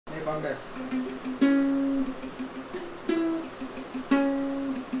Okay, calm down.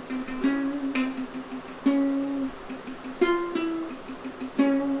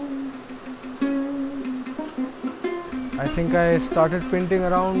 I think I started painting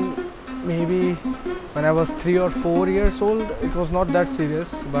around maybe when I was 3 or 4 years old. It was not that serious,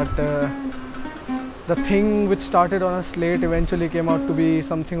 but the thing which started on a slate eventually came out to be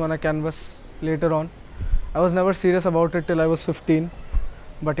something on a canvas later on. I was never serious about it till I was 15,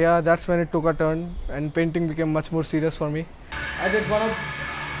 but yeah, that's when it took a turn and painting became much more serious for me. I did one of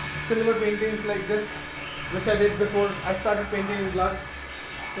similar paintings like this, which I did before I started painting in blood.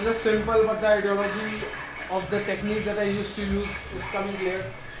 It's just simple, but the ideology of the technique that I used to use is coming clear.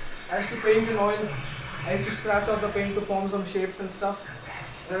 I used to paint in oil. I used to scratch out the paint to form some shapes and stuff.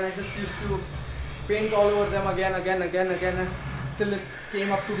 Then I just used to paint all over them again, till it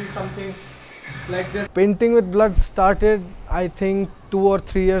came up to be something like this. Painting with blood started, I think, 2 or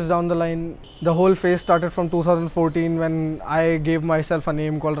 3 years down the line. The whole phase started from 2014 when I gave myself a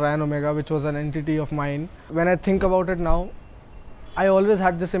name called Ryan Omega, which was an entity of mine. When I think about it now, I always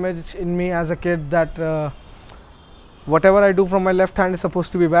had this image in me as a kid that whatever I do from my left hand is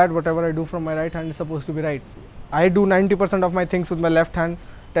supposed to be bad, whatever I do from my right hand is supposed to be right. I do 90% of my things with my left hand,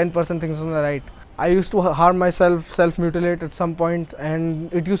 10% things on the right. I used to harm myself, self-mutilate at some point,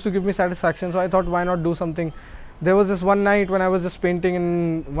 and it used to give me satisfaction, so I thought, why not do something? There was this one night when I was just painting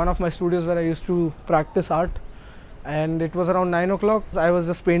in one of my studios where I used to practice art, and it was around 9 o'clock. I was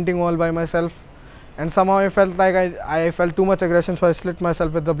just painting all by myself, and somehow I felt like I felt too much aggression, so I slit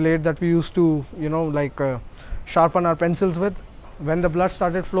myself with the blade that we used to, sharpen our pencils with. When the blood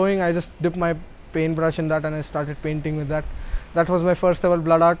started flowing, I just dipped my paintbrush in that and I started painting with that. That was my first ever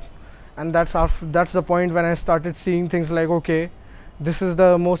blood art, and that's the point when I started seeing things like, okay, this is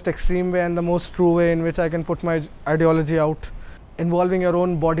the most extreme way and the most true way in which I can put my ideology out. Involving your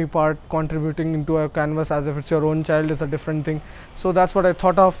own body part, contributing into a canvas as if it's your own child is a different thing. So that's what I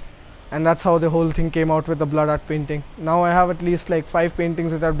thought of, and that's how the whole thing came out with the blood art painting. Now I have at least like 5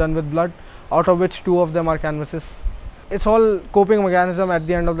 paintings that I've done with blood, out of which 2 of them are canvases. It's all coping mechanism at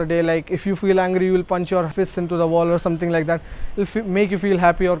the end of the day. Like if you feel angry, you will punch your fist into the wall or something like that. It'll make you feel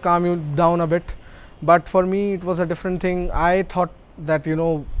happy or calm you down a bit. But for me, it was a different thing. I thought that,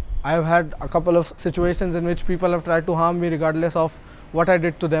 I've had a couple of situations in which people have tried to harm me regardless of what I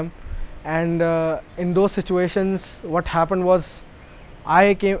did to them. And in those situations, what happened was,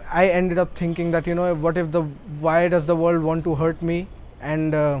 I ended up thinking that, why does the world want to hurt me?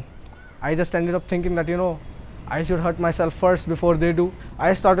 And I just ended up thinking that, I should hurt myself first before they do.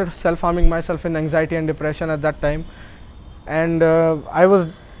 I started self-harming myself in anxiety and depression at that time, and I was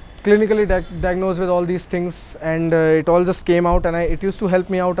clinically diagnosed with all these things, and it all just came out, and it used to help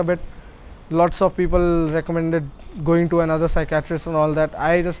me out a bit. Lots of people recommended going to another psychiatrist and all that.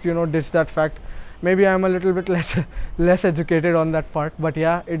 I just ditched that fact. Maybe I'm a little bit less educated on that part, but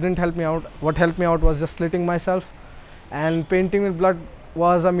yeah, it didn't help me out. What helped me out was just slitting myself, and painting with blood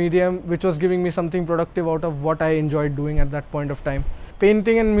was a medium which was giving me something productive out of what I enjoyed doing at that point of time.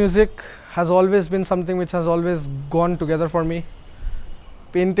 Painting and music has always been something which has always gone together for me.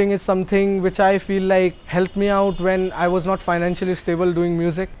 Painting is something which I feel like helped me out when I was not financially stable doing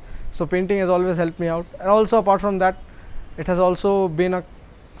music. So painting has always helped me out. And also apart from that, it has also been a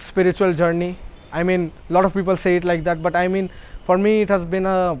spiritual journey. I mean, a lot of people say it like that, but I mean, for me it has been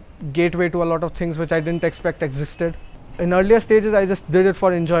a gateway to a lot of things which I didn't expect existed. In earlier stages, I just did it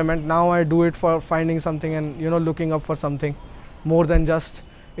for enjoyment. Now I do it for finding something and looking up for something more than just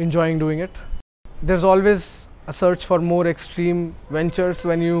enjoying doing it. There's always a search for more extreme ventures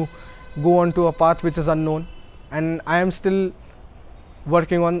when you go onto a path which is unknown, and I am still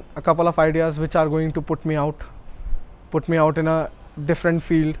working on a couple of ideas which are going to put me out in a different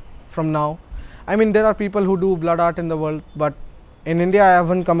field from now. I mean, there are people who do blood art in the world, but in India I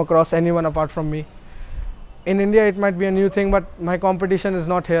haven't come across anyone apart from me. In India it might be a new thing, but my competition is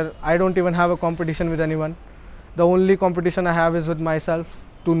not here. I don't even have a competition with anyone. The only competition I have is with myself,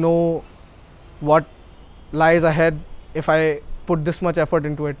 to know what lies ahead if I put this much effort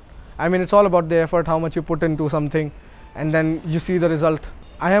into it. I mean, it's all about the effort, how much you put into something, and then you see the result.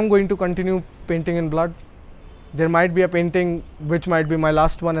 I am going to continue painting in blood. There might be a painting which might be my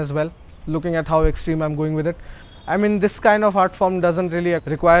last one as well, looking at how extreme I'm going with it. I mean, this kind of art form doesn't really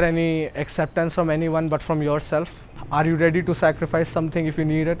require any acceptance from anyone but from yourself. Are you ready to sacrifice something if you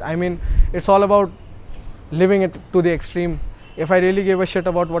need it? I mean, it's all about living it to the extreme. If I really gave a shit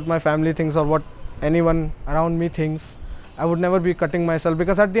about what my family thinks or what anyone around me thinks, I would never be cutting myself,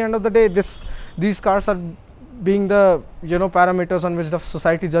 because at the end of the day, these scars are being the parameters on which the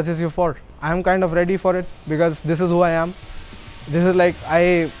society judges you for. I am kind of ready for it because this is who I am. This is like,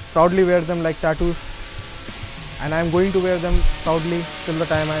 I proudly wear them like tattoos, and I'm going to wear them proudly till the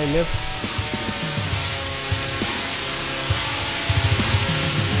time I live.